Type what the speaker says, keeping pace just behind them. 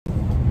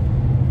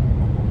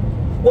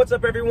What's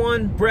up,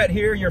 everyone? Bret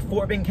here, your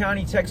Fort Bend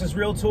County, Texas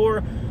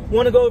Realtor.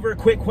 Want to go over a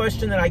quick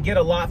question that I get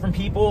a lot from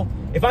people.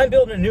 If I'm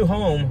building a new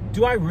home,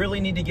 do I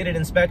really need to get it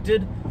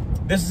inspected?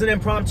 This is an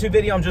impromptu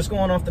video. I'm just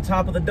going off the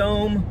top of the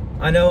dome.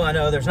 I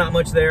know, there's not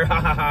much there.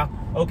 Ha ha ha.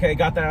 Okay,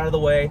 got that out of the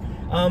way.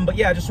 But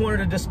yeah, I just wanted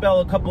to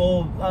dispel a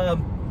couple,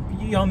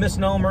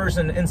 misnomers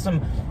and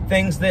some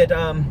things that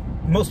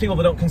most people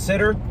don't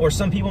consider, or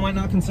some people might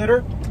not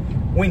consider.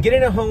 When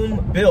getting a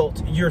home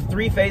built, your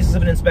three phases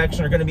of an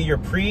inspection are going to be your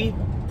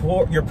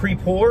pre-pour,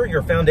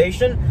 your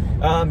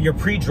foundation, your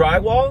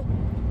pre-drywall,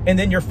 and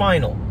then your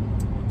final.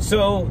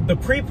 So the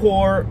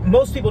pre-pour,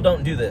 most people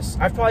don't do this.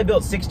 I've probably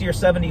built 60 or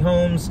 70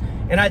 homes,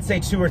 and I'd say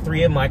 2 or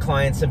 3 of my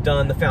clients have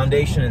done the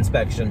foundation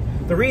inspection.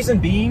 The reason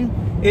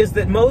being is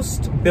that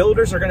most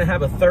builders are going to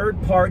have a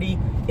third-party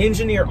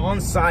engineer on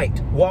site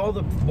while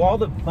the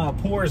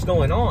pour is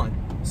going on.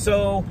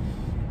 So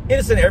it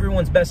is in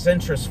everyone's best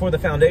interest for the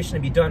foundation to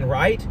be done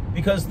right,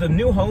 because the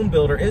new home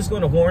builder is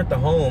going to warrant the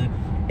home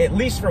at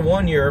least for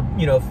 1 year,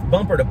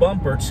 bumper to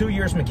bumper, 2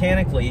 years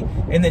mechanically,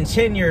 and then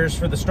 10 years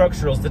for the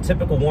structurals, the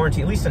typical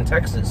warranty, at least in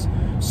Texas.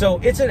 So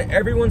it's in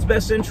everyone's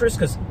best interest,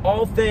 because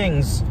all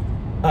things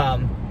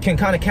can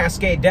kind of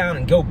cascade down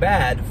and go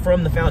bad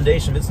from the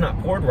foundation if it's not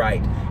poured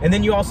right. And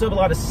then you also have a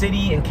lot of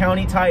city and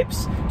county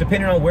types,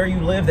 depending on where you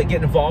live, that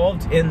get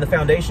involved in the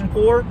foundation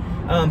pour.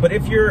 But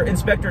if your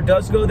inspector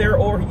does go there,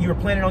 or you're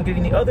planning on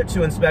getting the other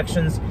 2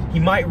 inspections, he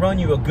might run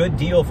you a good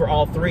deal for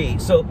all 3.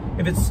 So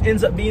if it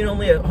ends up being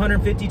only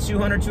 150,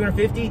 200,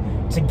 250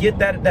 to get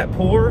that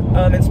pour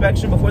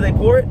inspection before they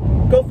pour it,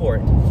 go for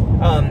it.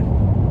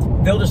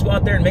 They'll just go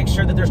out there and make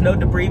sure that there's no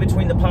debris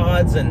between the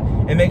pods,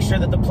 and make sure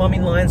that the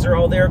plumbing lines are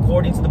all there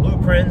according to the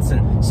blueprints.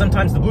 And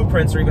sometimes the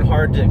blueprints are even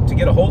hard to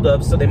get a hold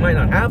of, so they might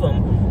not have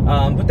them.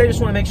 But they just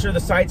want to make sure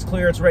the site's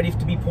clear, it's ready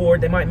to be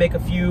poured. They might make a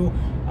few,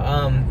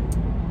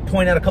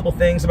 point out a couple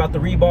things about the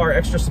rebar,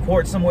 extra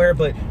support somewhere,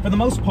 but for the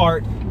most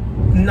part,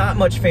 not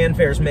much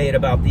fanfare is made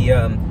about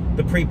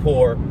the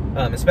pre-pour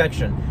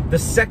inspection. The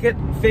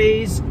second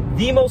phase,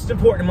 the most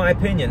important in my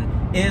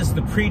opinion, is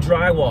the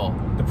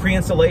pre-drywall, the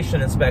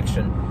pre-insulation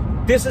inspection.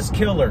 This is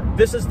killer.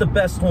 This is the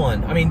best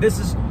one. I mean,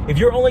 if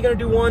you're only going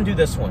to do one, do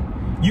this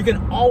one. You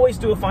can always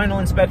do a final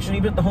inspection,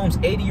 even if the home's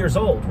 80 years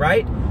old,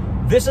 right?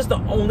 This is the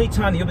only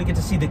time that you'll get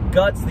to see the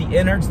guts, the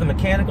innards, the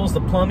mechanicals,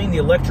 the plumbing, the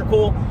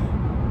electrical.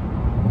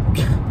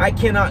 I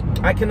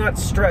cannot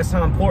stress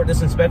how important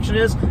this inspection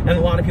is, and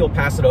a lot of people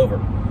pass it over.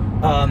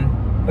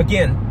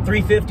 Again,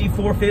 $350,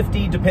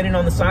 $450, depending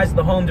on the size of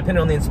the home,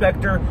 depending on the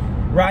inspector,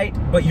 right?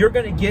 But you're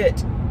going to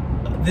get,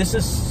 this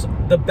is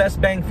the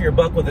best bang for your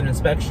buck with an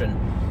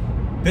inspection.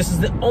 This is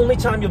the only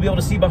time you'll be able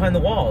to see behind the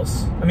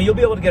walls. I mean, you'll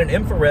be able to get an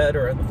infrared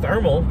or a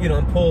thermal,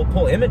 and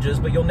pull images,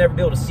 but you'll never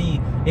be able to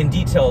see in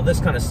detail this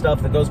kind of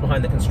stuff that goes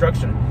behind the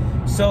construction.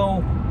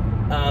 So,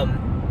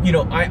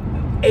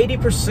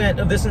 80%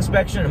 of this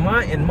inspection,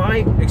 in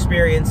my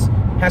experience,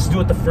 has to do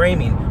with the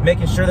framing,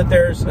 making sure that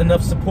there's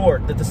enough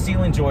support, that the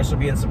ceiling joists are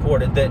being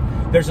supported, that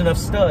there's enough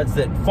studs,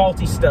 that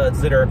faulty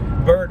studs that are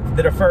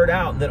furred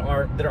out, that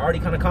are already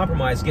kind of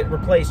compromised, get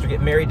replaced or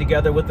get married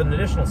together with an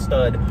additional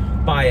stud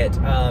by it.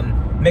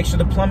 Make sure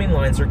the plumbing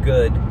lines are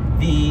good.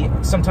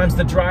 Sometimes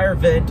the dryer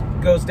vent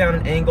goes down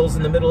in angles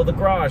in the middle of the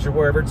garage or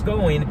wherever it's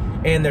going,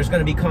 and there's going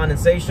to be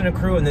condensation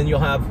accrue, and then you'll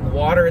have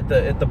water at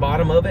the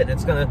bottom of it, and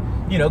it's going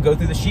to go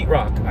through the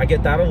sheetrock. I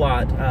get that a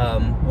lot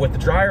with the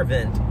dryer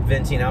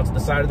venting out to the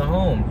side of the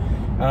home.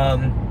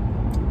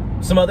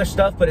 Some other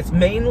stuff, but it's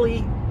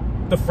mainly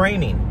the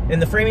framing,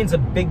 and the framing's a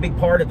big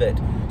part of it.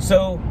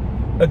 So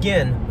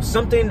again,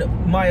 something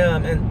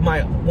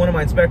one of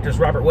my inspectors,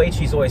 Robert Waite,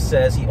 he always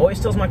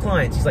tells my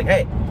clients, he's like,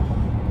 hey,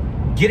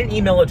 get an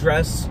email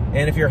address,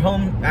 and if your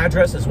home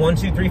address is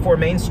 1234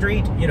 Main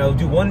Street,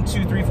 do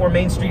 1234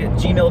 Main Street at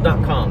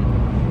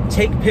gmail.com.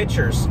 Take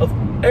pictures of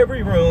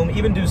every room,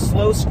 even do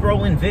slow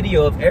scrolling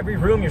video of every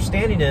room you're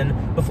standing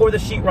in before the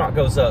sheetrock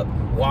goes up.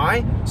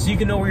 Why? So you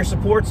can know where your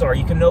supports are.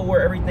 You can know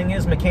where everything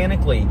is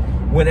mechanically.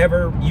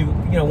 Whenever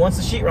once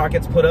the sheetrock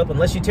gets put up,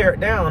 unless you tear it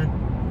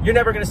down, you're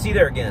never going to see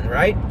there again,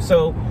 right?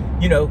 So,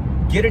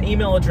 get an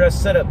email address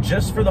set up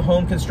just for the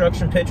home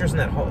construction pictures and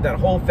that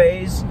whole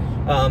phase,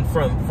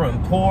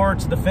 from pour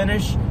to the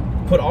finish.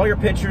 Put all your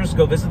pictures,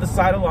 go visit the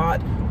site a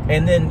lot,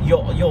 and then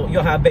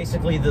you'll have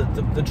basically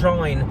the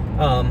drawing.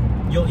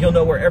 You'll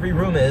know where every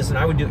room is, and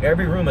I would do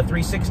every room a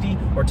 360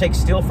 or take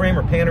steel frame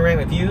or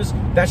panoramic views.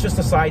 That's just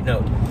a side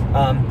note.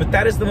 But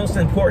that is the most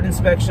important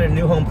inspection in a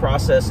new home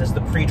process, is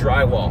the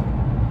pre-drywall.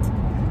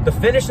 The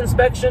finish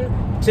inspection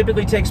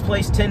typically takes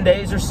place 10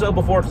 days or so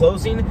before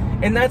closing,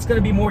 and that's going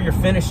to be more your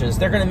finishes.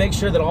 They're going to make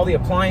sure that all the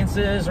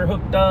appliances are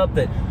hooked up,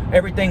 that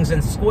everything's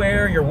in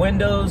square, your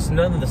windows,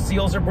 none of the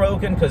seals are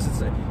broken, because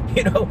it's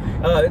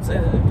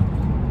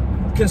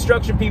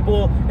construction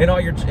people and all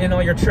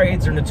your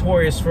trades are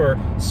notorious for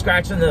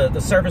scratching the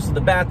surface of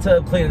the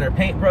bathtub, cleaning their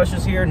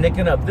paintbrushes here,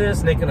 nicking up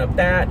this, nicking up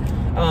that.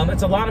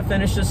 It's a lot of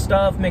finishes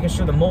stuff, making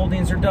sure the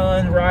moldings are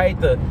done right.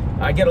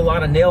 I get a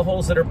lot of nail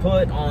holes that are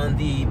put on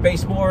the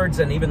baseboards,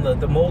 and even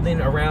the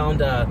molding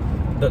around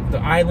the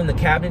island, the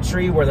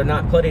cabinetry, where they're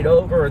not puttied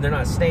over or they're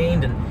not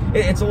stained, and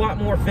it's a lot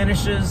more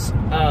finishes,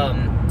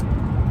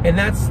 and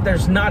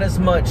there's not as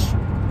much,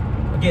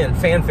 again,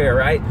 fanfare,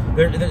 right?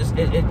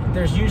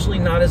 There's usually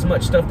not as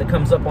much stuff that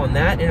comes up on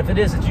that, and if it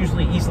is, it's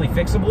usually easily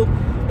fixable.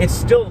 It's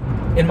still,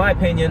 in my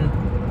opinion,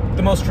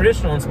 the most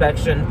traditional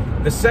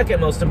inspection, the second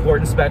most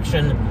important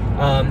inspection,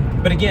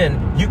 but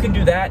again, you can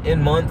do that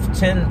in month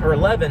 10 or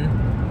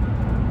 11,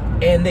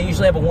 and they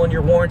usually have a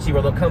 1-year warranty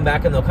where they'll come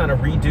back and they'll kind of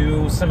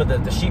redo some of the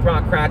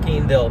sheetrock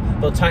cracking. They'll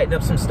tighten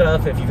up some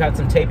stuff. If you've had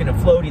some taping and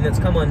floating that's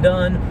come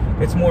undone,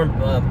 it's more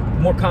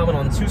common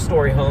on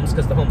 2-story homes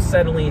because the home's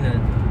settling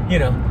and, you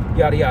know,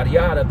 yada, yada,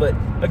 yada. But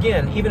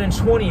again, even in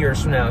 20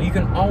 years from now, you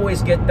can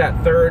always get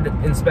that third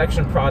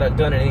inspection product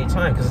done at any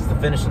time because it's the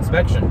finished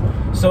inspection.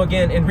 So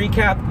again, in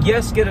recap,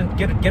 yes, get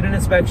an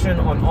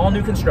inspection on all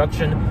new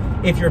construction.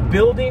 If you're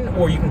building,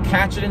 or you can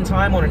catch it in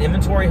time on an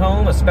inventory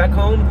home, a spec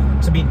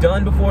home, to be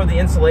done before the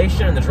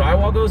insulation and the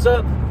drywall goes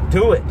up,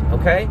 do it,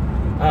 okay?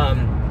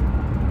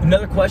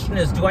 Another question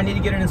is, do I need to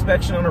get an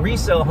inspection on a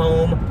resale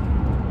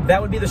home? That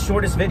would be the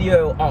shortest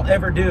video I'll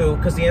ever do,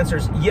 because the answer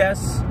is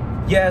yes,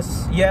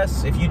 yes,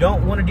 yes. If you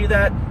don't want to do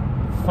that,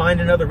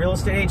 find another real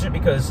estate agent,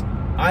 because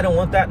I don't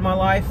want that in my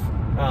life.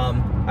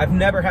 I've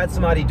never had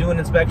somebody do an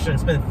inspection and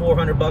spend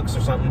 $400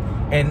 or something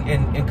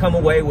and come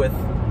away with,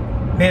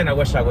 man, I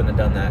wish I wouldn't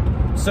have done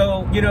that.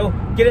 So, you know,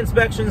 get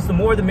inspections, the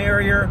more the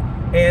merrier.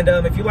 And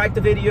if you like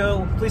the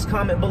video, please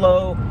comment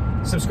below,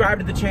 subscribe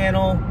to the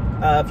channel.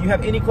 If you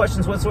have any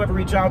questions whatsoever,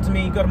 reach out to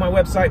me. Go to my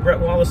website,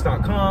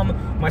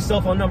 BretWallace.com. My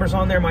cell phone number's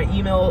on there, my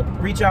email.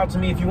 Reach out to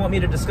me if you want me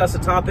to discuss a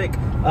topic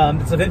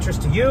that's of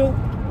interest to you.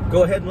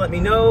 Go ahead and let me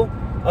know.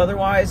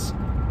 Otherwise,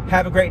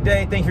 have a great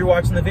day. Thank you for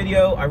watching the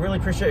video. I really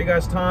appreciate you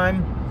guys'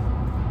 time.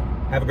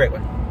 Have a great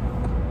one.